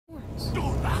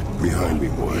Behind me,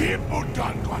 boy.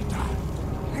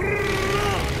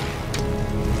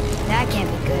 That can't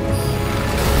be good.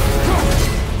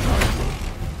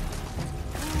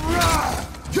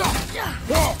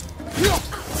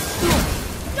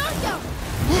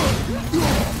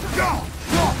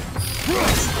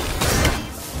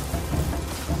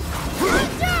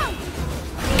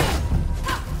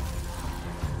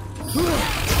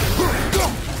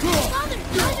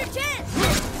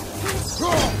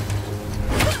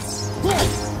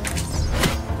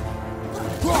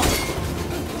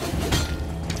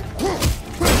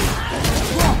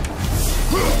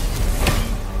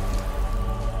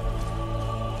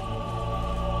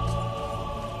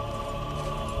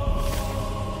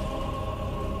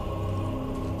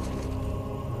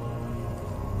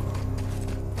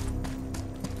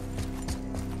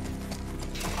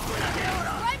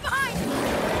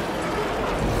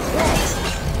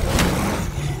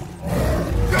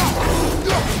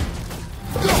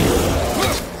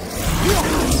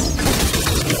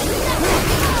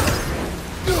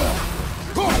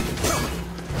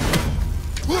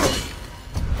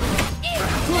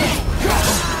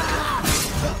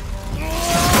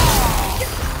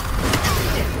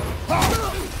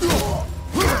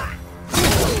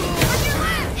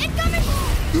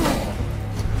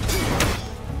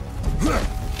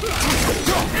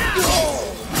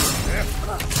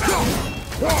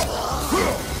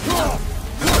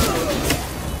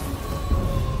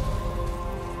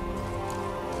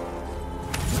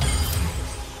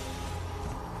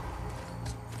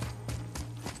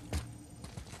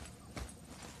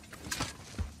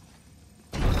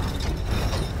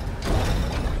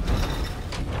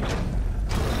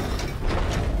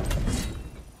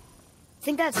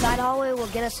 Think that side hallway will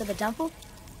get us to the temple?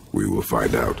 We will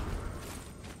find out.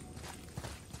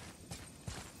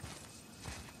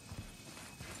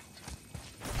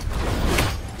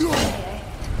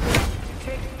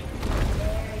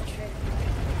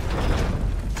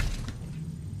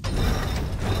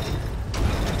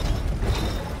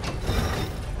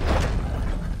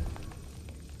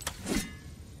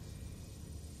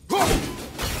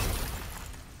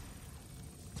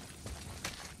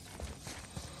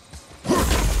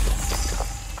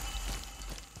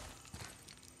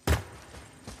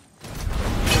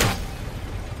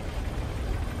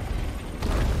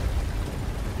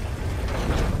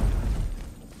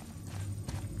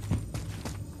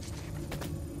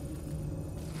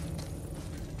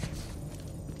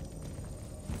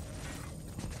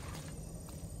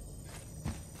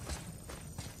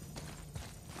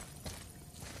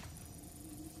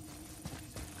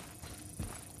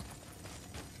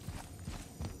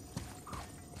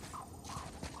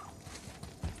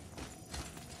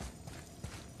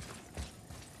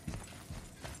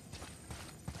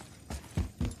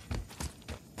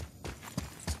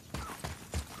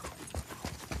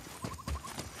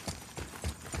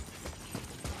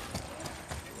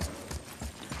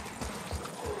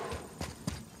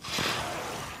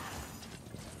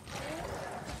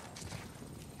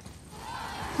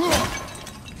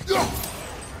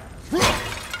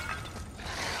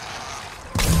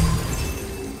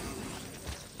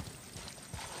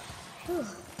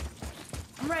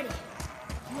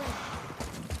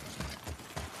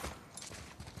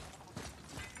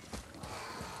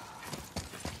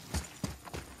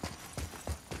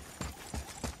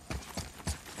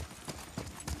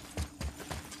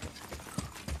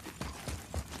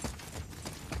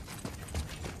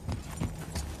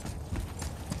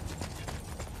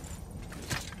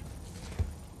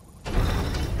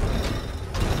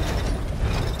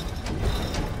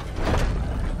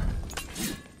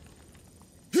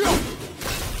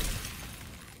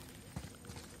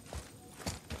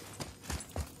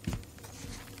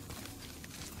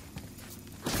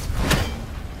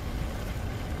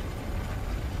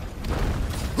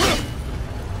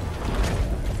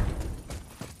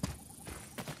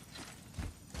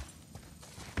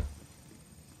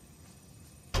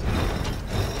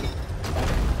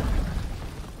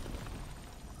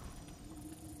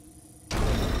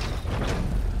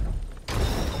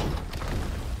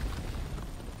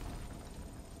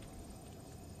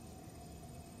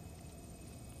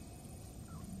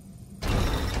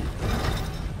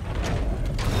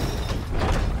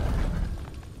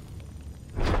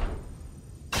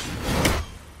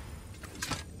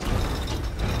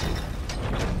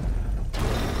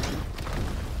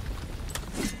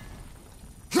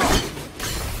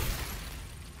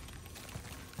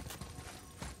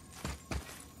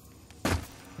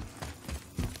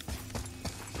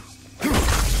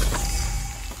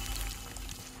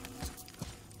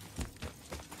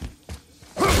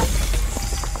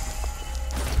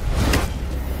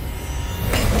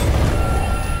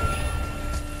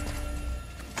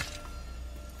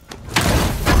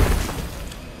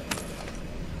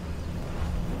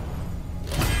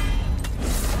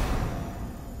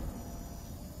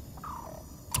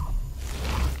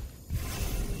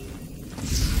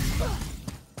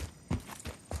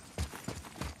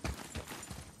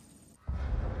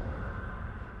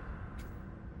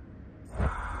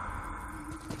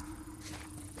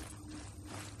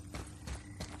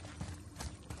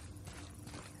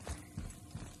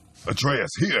 Atreus,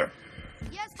 here!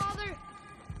 Yes, Father!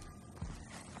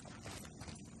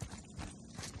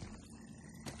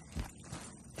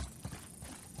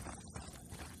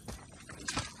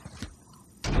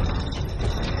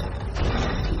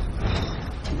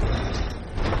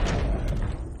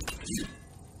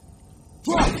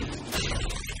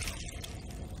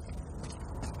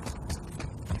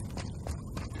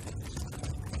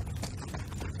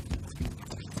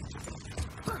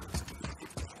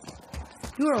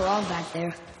 You were wrong back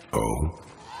there. Oh?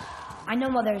 I know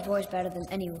Mother's voice better than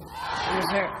anyone. It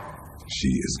was her. She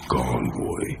is gone,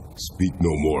 boy. Speak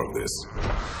no more of this.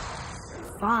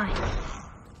 Fine.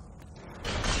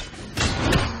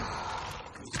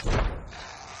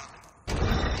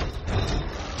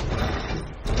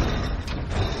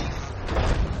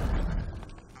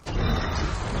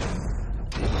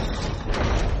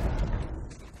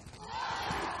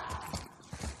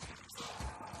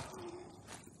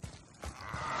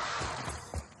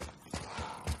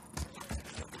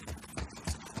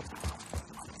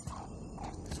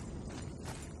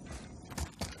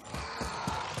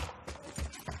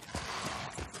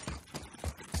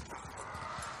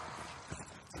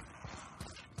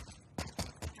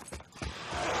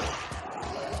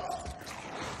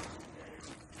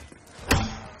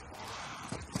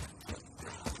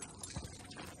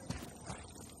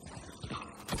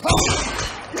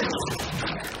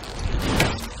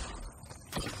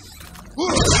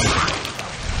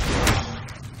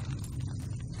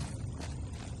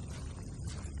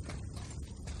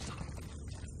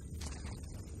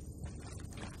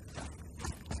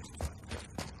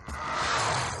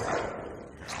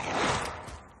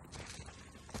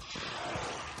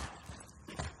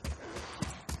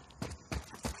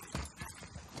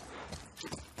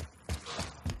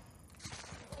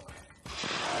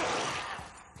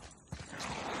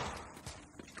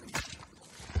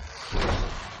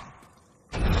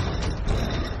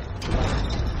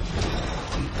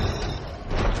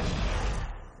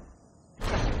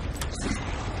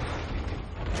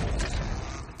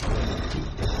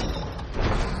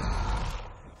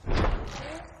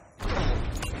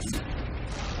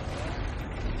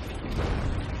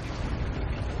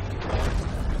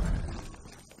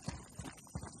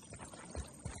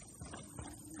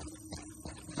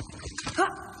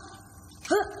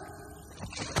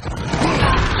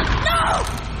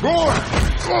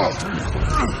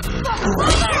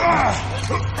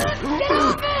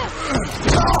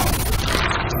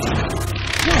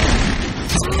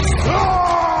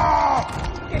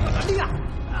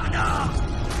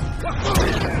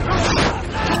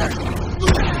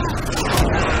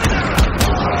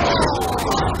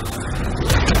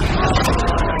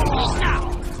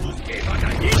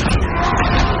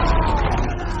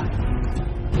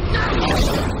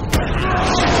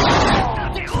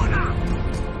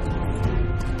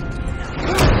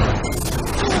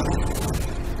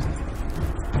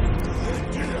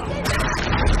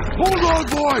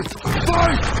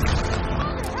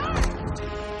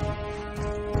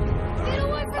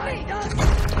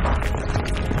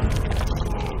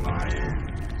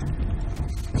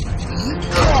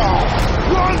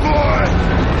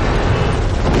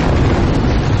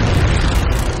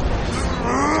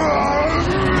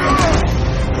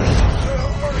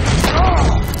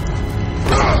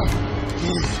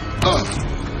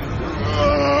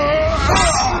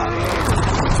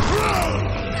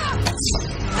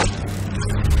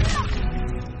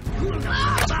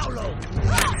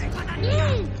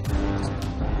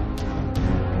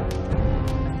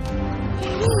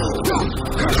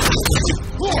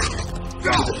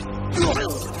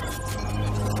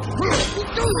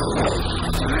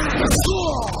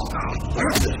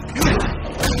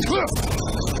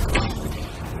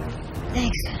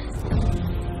 Thanks.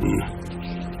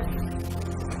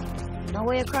 No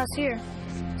way across here.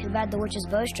 Too bad the witch's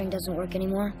bowstring doesn't work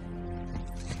anymore.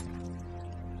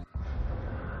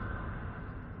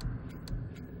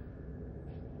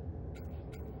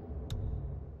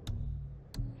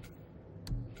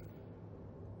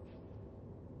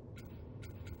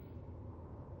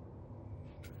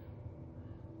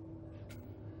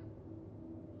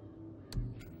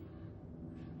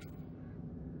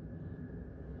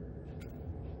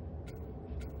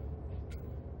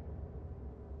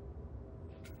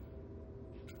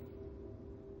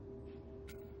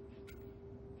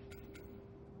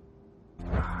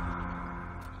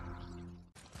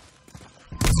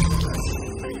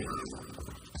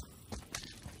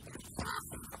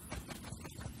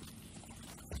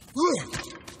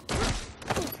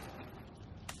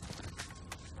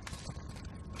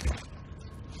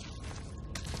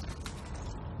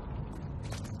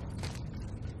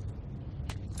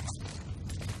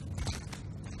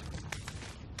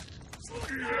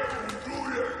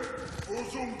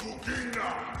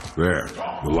 There,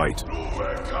 the light.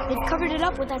 They've covered it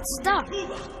up with that stuff.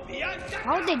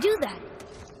 Why would they do that?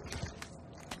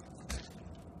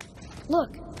 Look.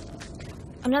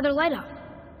 Another light up.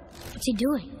 What's he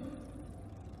doing?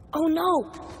 Oh no!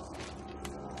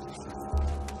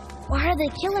 Why are they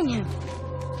killing him?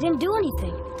 He didn't do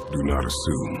anything. Do not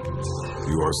assume.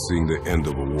 You are seeing the end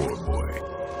of a war, boy.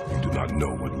 You do not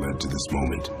know what led to this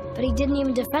moment. But he didn't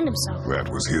even defend himself. That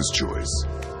was his choice.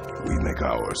 We make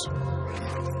ours.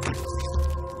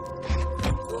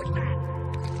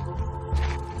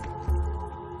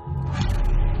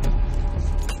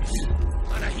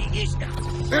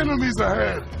 Enemies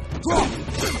ahead!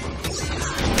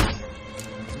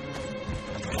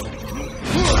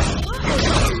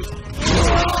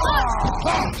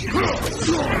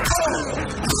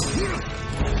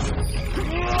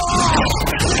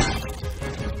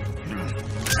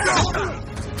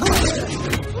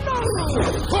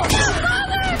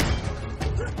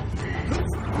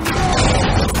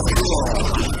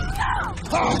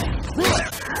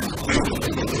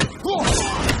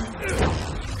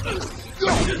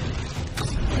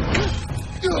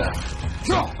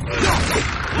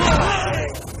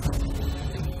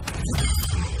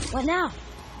 What now?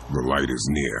 The light is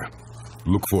near.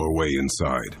 Look for a way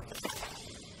inside.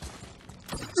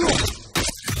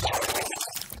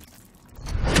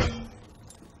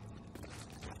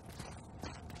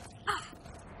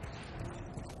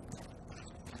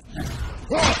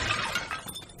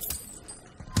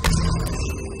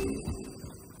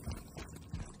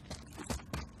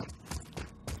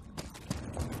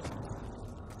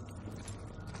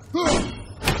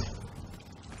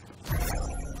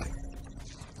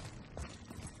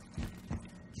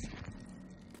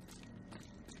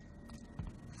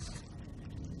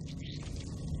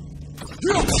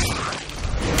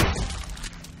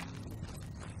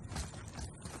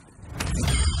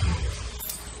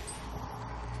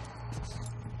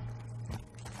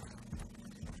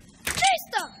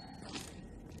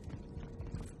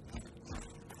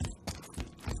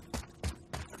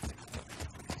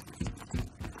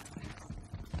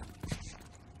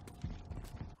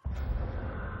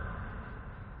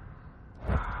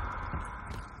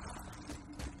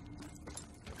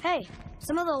 Hey,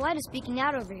 some of the light is speaking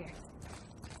out over here.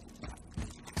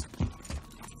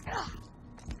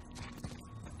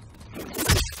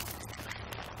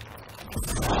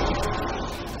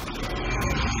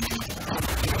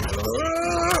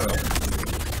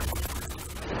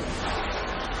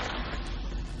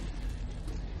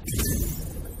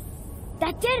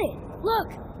 That did it!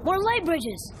 Look! More light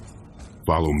bridges!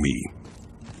 Follow me.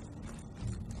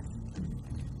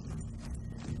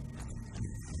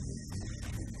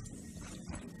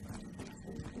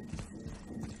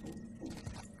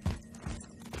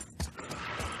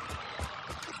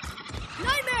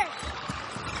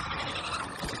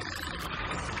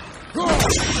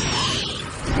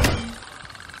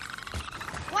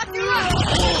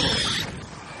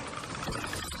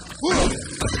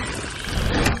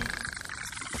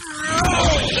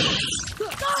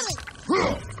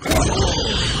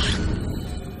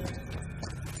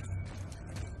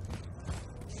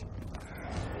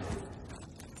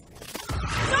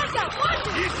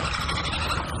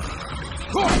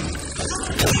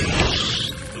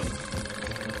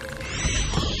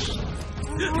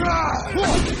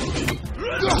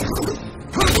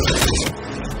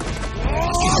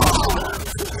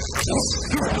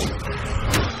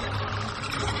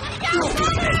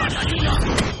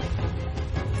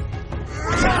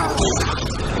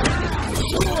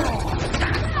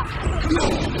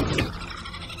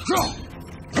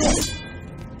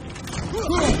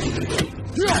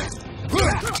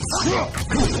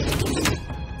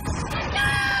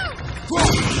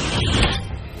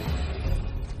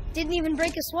 Didn't even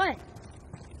break a sweat.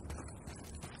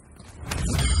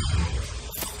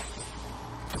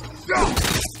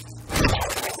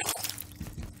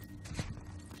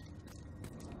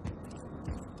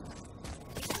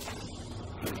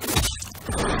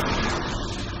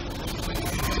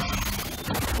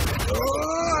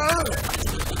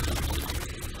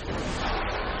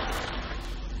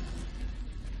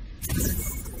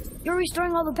 You're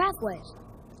restoring all the pathways.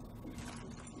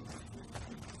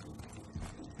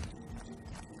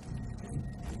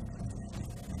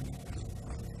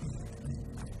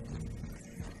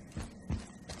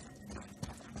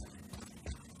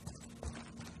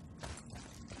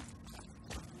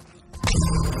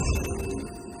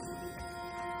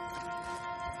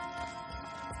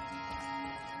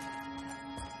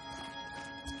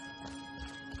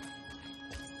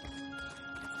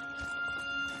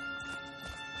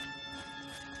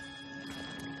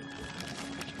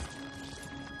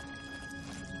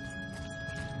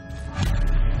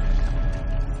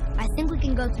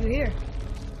 go through here.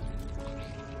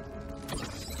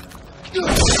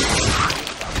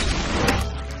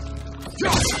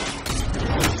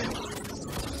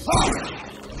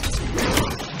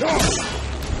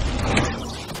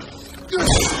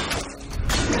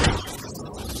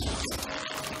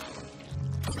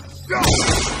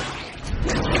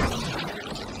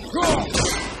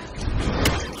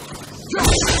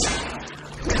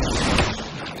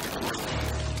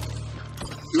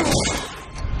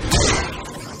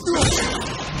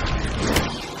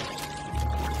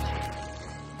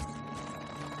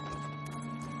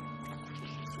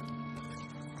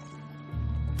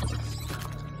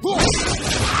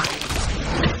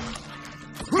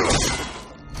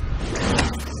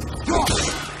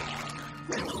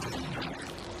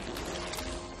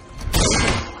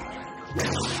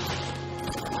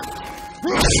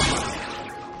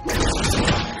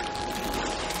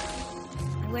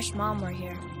 I wish Mom were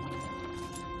here.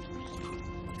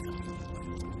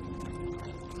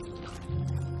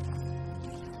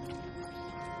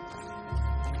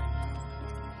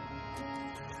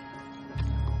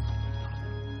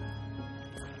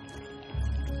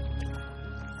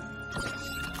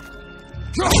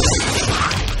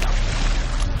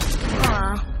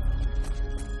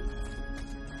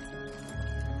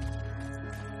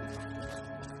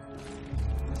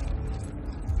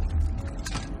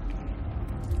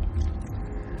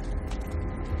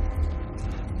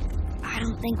 I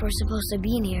don't think we're supposed to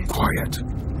be in here. Quiet.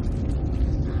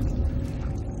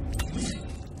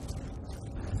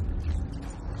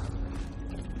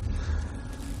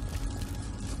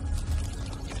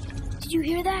 Did you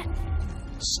hear that?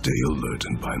 Stay alert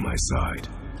and by my side.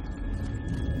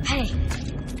 Hey,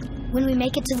 when we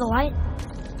make it to the light,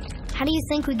 how do you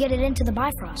think we get it into the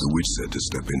Bifrost? The witch said to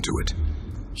step into it.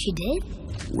 She did?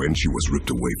 When she was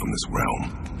ripped away from this realm.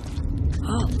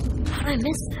 Oh, how did I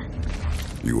miss that?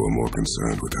 You are more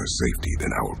concerned with her safety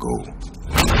than our goal.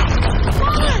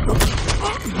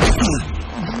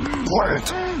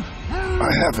 Quiet.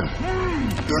 I have him.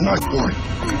 Your knife boy.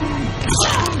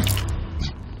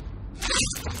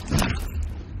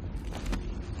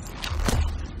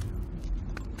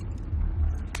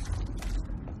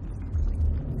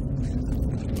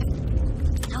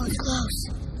 That was close.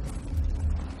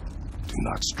 Do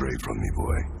not stray from me,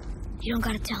 boy. You don't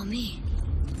gotta tell me.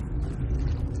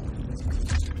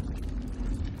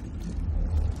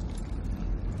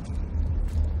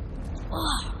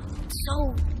 Oh, it's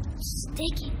so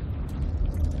sticky.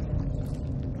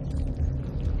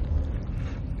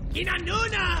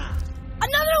 Inanuna!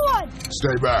 Another one!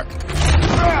 Stay back.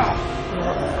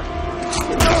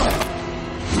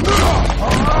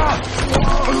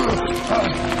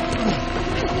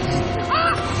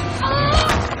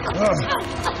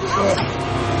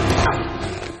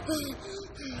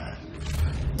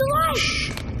 The light!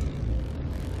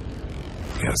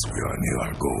 Yes, we are near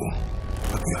our goal.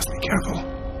 But we must be careful.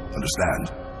 Understand?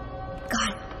 Got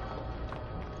it.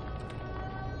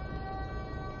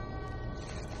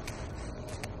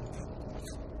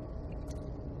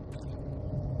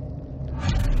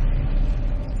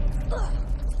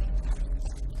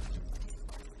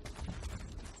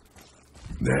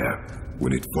 There.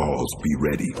 When it falls, be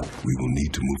ready. We will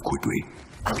need to move quickly.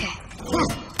 Okay.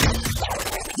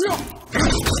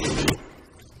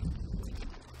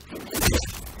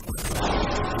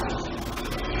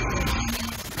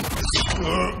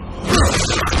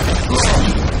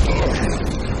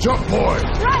 Jump, boy.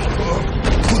 Right!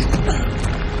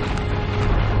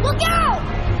 Look out!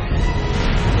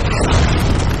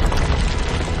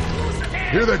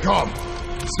 Here they come.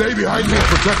 Stay behind me and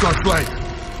protect our flank.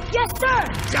 Yes, sir!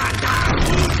 Let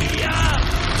me down!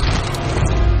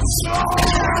 There's so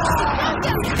many!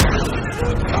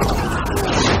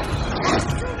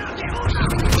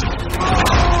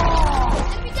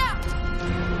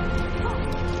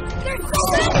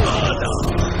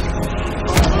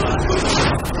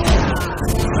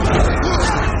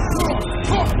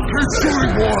 Keep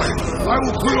shooting, boy. I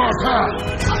will clear our path.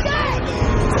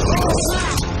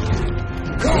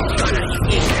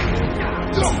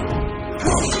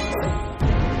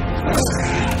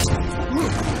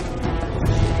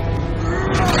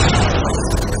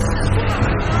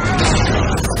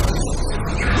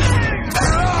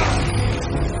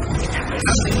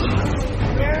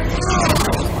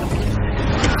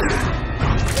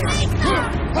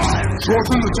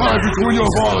 Shorten the time between your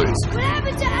volleys. What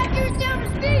happened to accuracy on the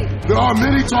speed? There are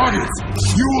many targets.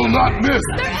 You will not miss.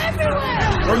 They're everywhere!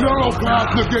 A narrow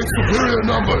path negates superior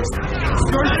numbers.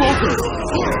 Stay focused.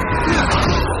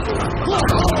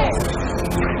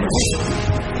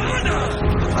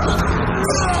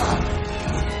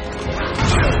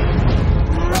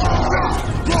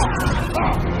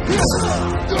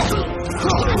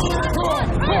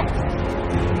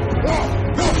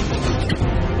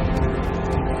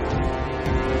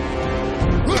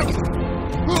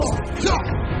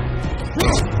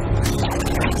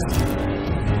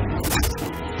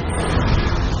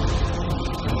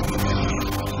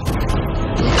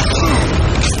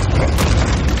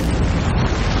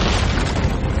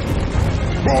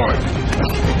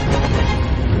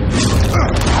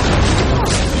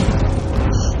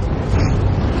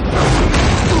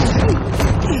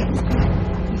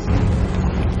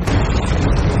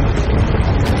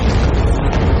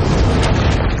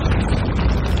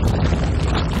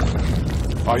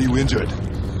 Are you injured?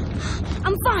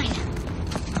 I'm fine.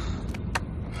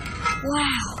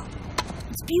 Wow.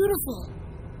 It's beautiful.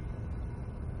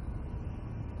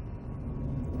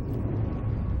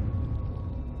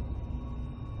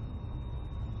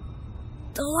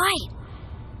 The light.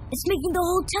 It's making the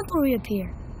whole temple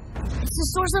reappear. It's the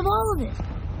source of all of it.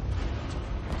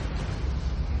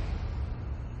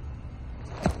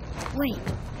 Wait.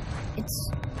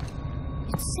 It's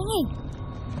singing.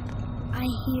 I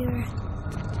hear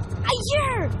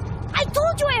her! I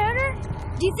told you I heard her!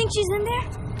 Do you think she's in there?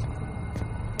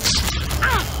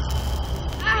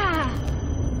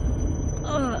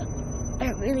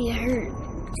 That really hurt.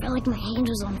 I felt like my hand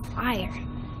was on fire.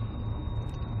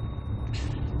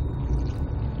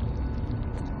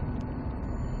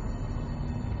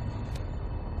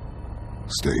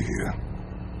 Stay here.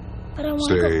 But I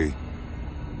want to Stay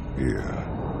here.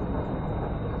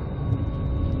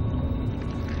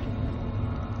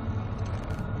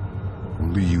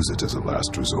 Only use it as a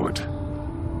last resort.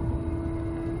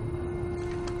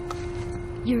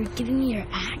 You're giving me your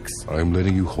axe? I'm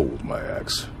letting you hold my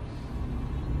axe.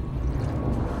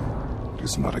 It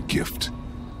is not a gift.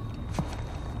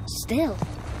 Still.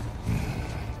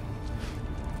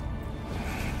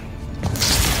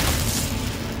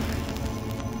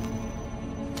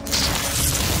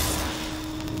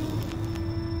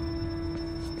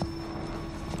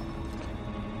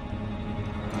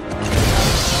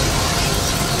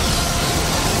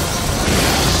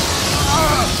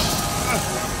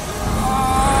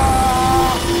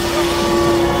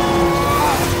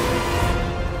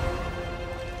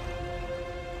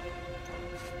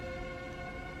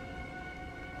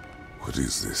 What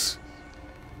is this?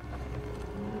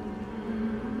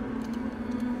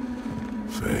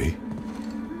 Faye?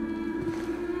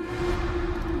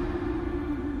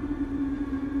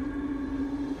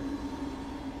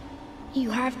 You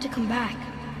have to come back.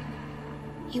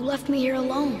 You left me here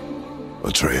alone.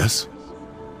 Atreus?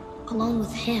 Alone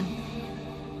with him.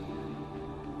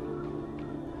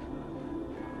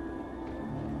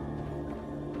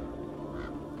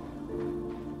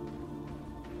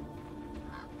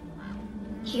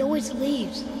 He always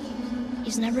leaves.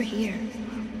 He's never here.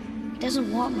 He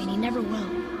doesn't want me and he never will.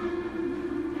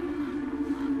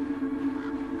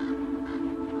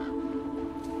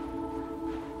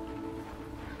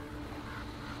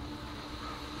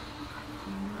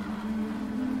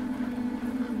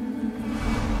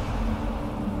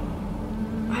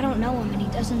 I don't know him and he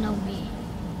doesn't know me.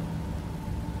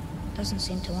 Doesn't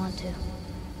seem to want to.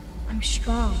 I'm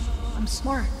strong. I'm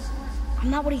smart. I'm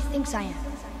not what he thinks I am.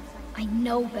 I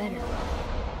know better.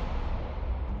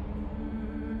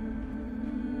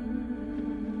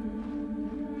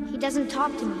 He doesn't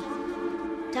talk to me.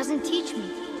 Doesn't teach me.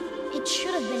 It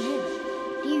should have been him.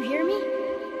 Do you hear me?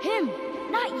 Him,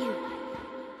 not you.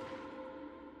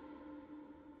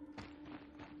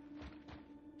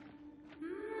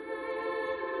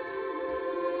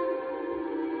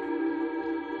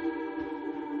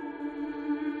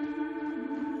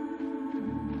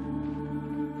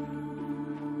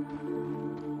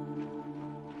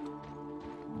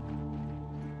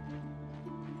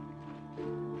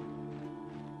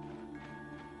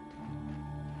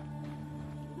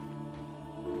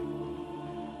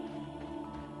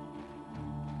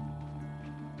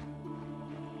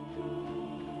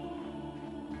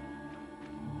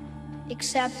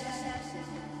 Except,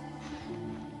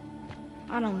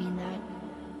 I don't mean that.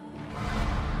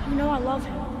 You know I love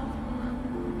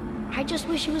him. I just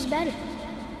wish he was better.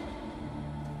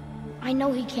 I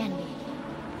know he can be.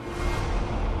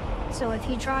 So if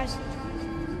he tries,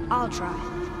 I'll try.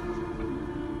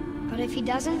 But if he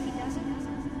doesn't,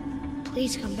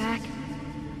 please come back.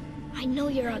 I know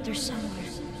you're out there somewhere.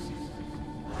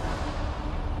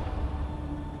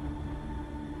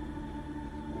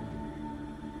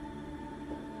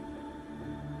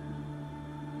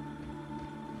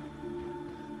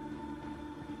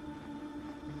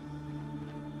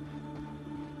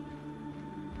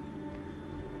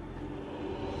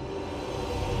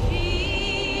 Be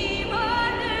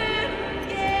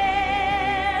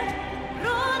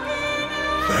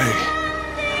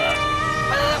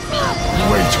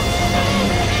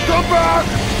back!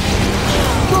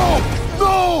 No!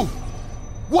 No!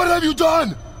 What have you done?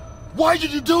 Why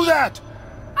did you do that?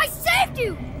 I saved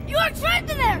you! You were trapped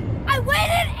in there! I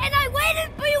waited and I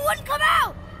waited, but you wouldn't come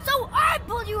out! So I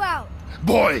pulled you out!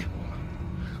 Boy,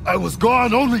 I was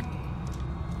gone only...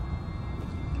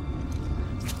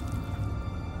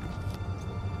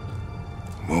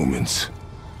 moments.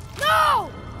 No!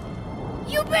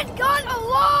 You've been gone a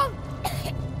long,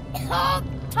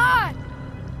 long time!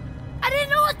 I didn't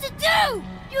know what to do!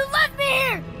 You left me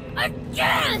here!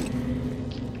 Again!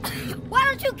 Why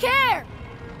don't you care?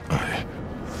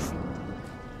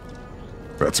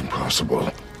 That's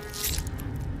impossible.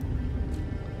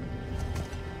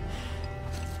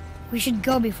 We should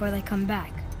go before they come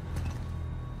back.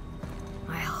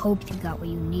 I hope you got what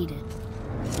you needed.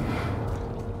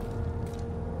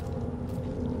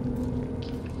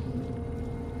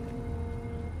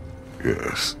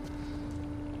 Yes.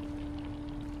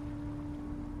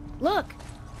 Look!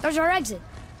 There's our exit.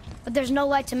 But there's no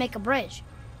light to make a bridge.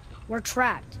 We're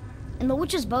trapped. And the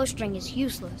witch's bowstring is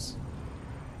useless.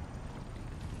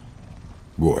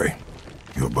 Boy,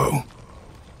 your bow.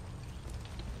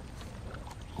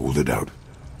 Hold it out.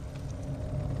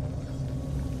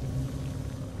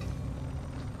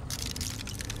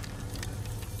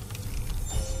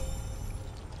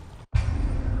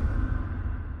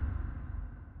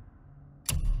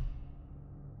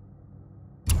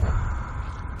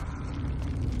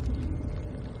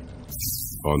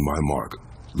 On my mark,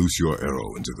 loose your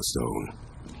arrow into the stone.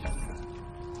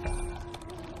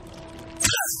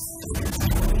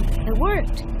 It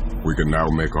worked. We can now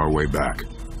make our way back.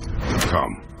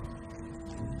 Come.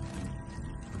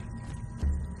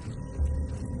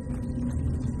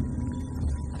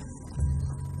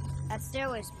 That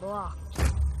stairway's blocked.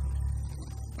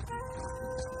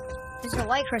 There's a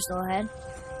light crystal ahead,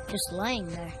 just laying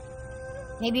there.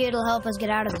 Maybe it'll help us get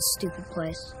out of this stupid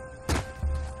place.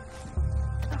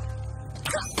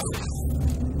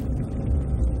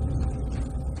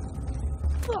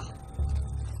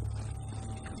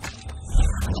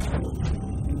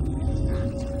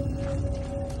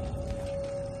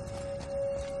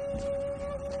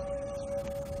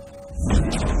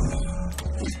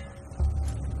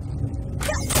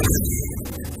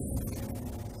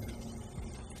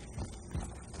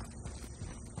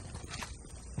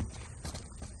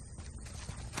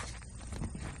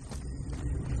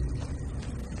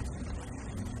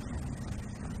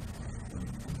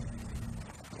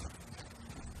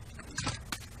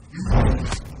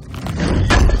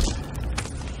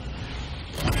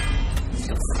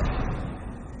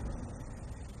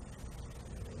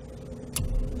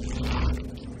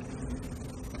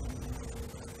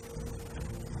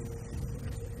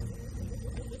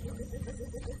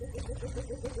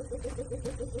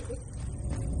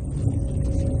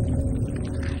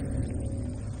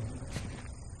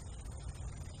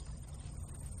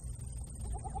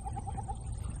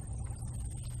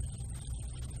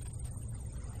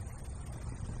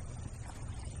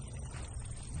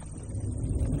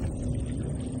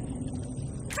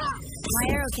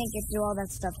 My arrow can't get through all that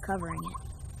stuff covering it.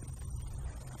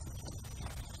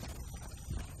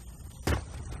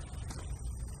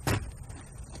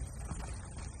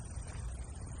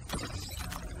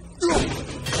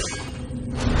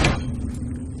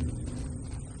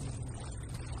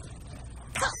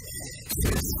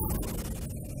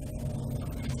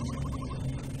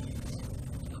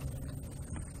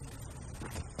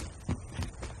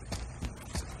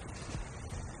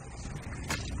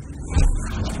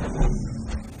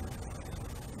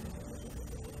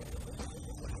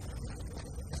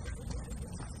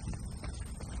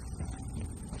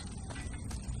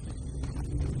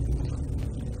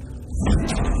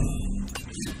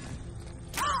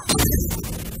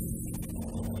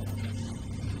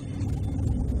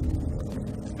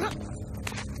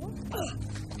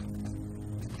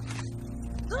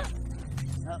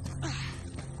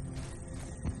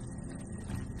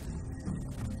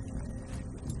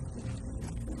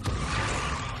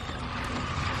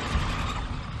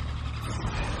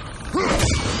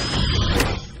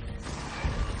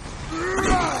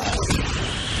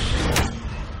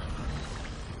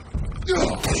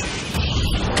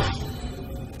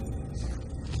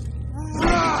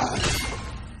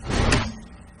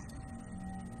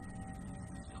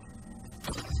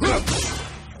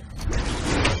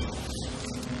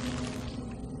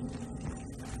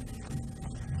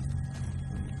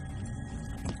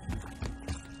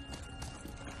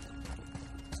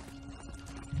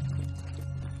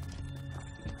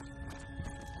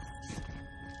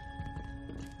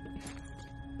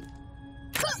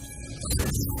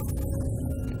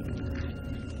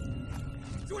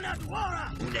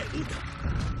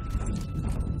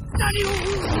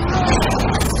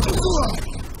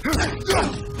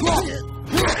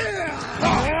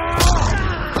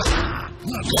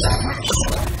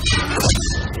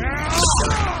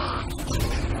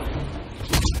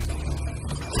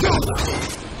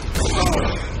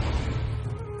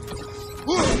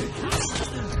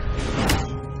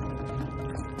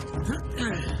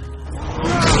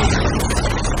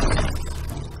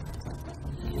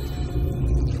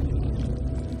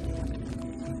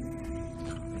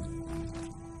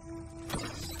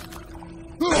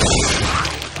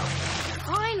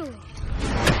 Finally!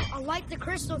 I'll light the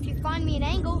crystal if you find me an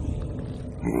angle.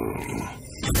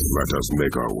 Let us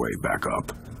make our way back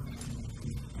up.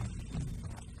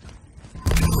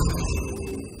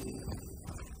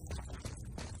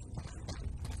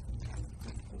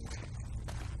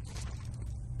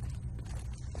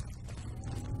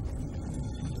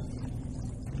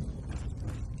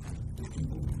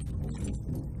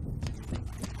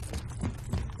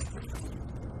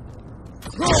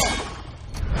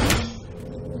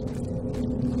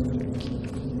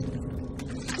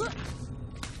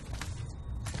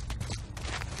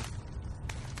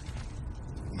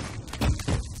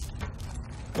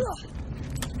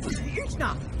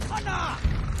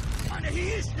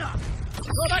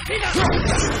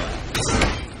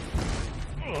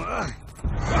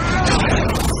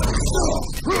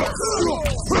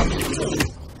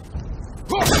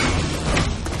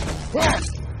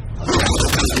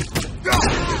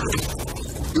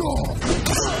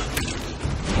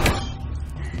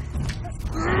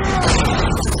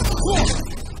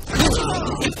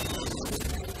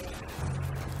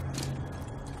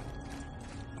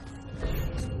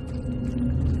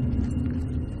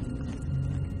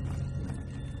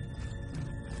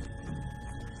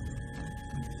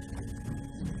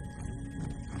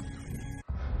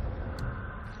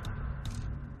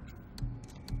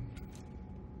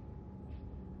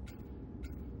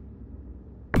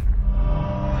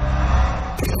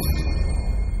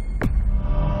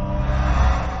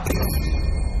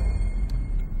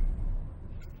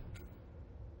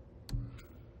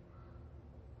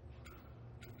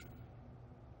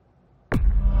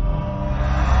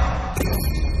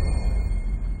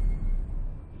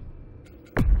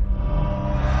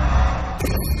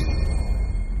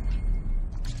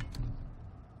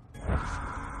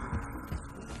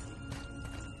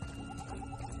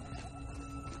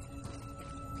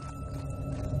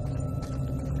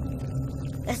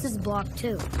 This is block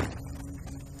 2.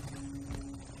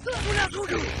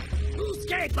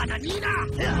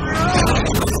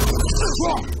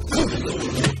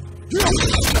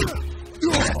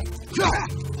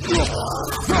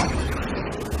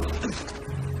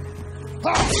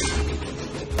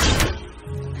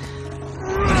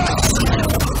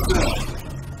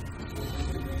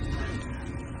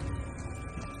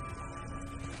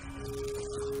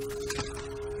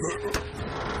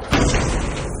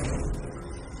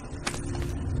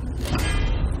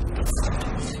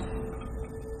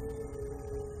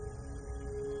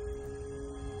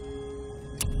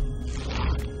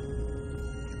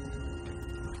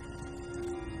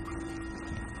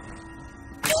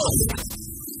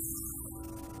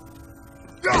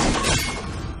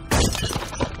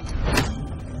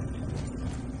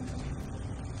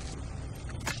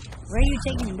 Where are you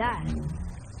taking that?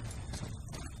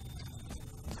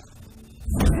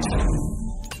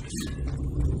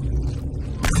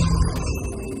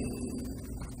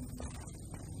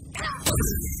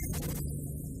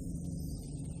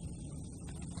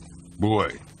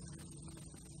 Boy.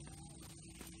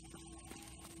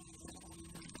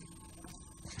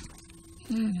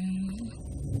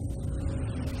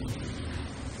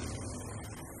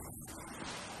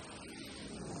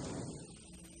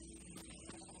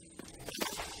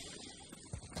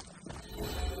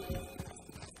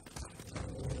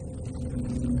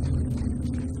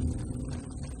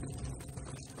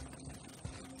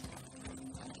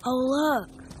 Oh, look!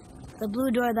 The blue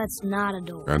door that's not a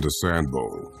door. And a sand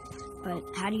bowl. But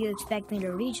how do you expect me to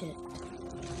reach it?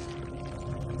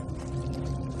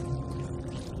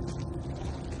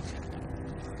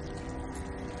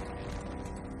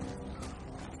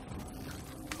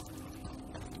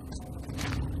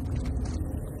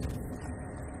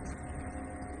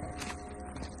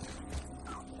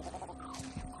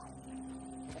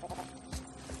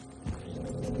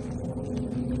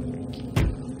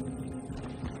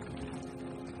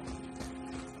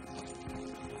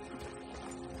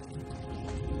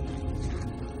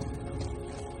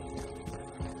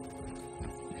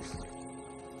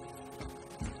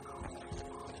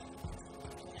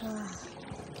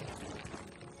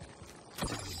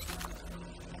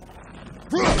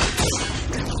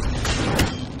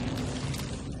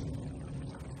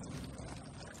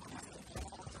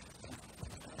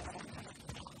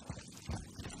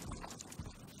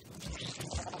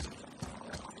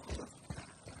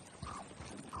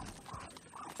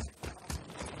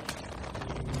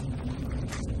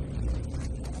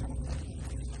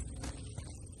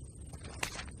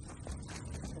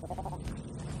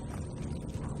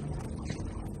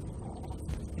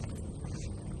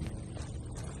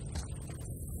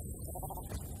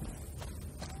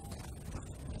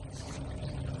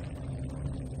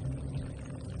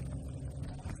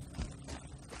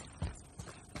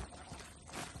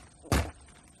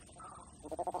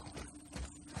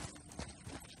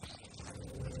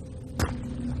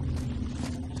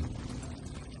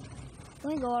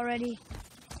 we go already?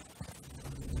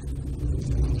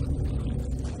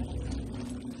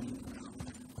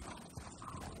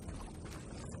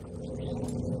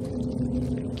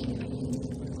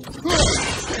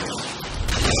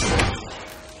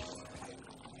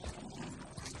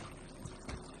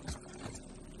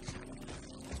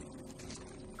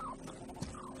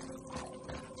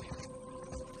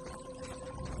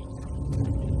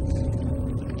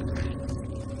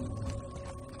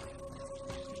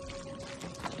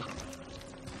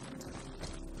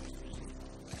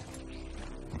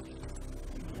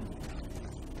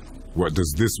 What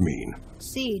does this mean?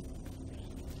 Seed.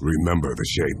 Remember the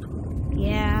shape.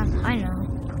 Yeah, I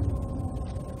know.